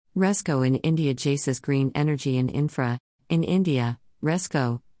Resco in India. Jaysis Green Energy and Infra. In India,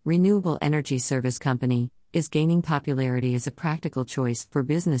 Resco, Renewable Energy Service Company, is gaining popularity as a practical choice for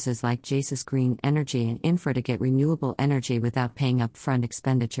businesses like Jaysis Green Energy and Infra to get renewable energy without paying upfront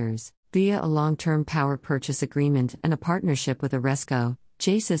expenditures. Via a long-term power purchase agreement and a partnership with a Resco,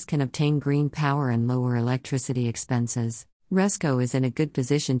 Jaysis can obtain green power and lower electricity expenses. Resco is in a good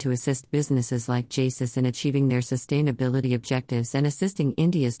position to assist businesses like Jaysis in achieving their sustainability objectives and assisting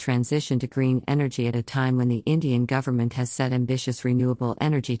India's transition to green energy at a time when the Indian government has set ambitious renewable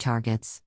energy targets.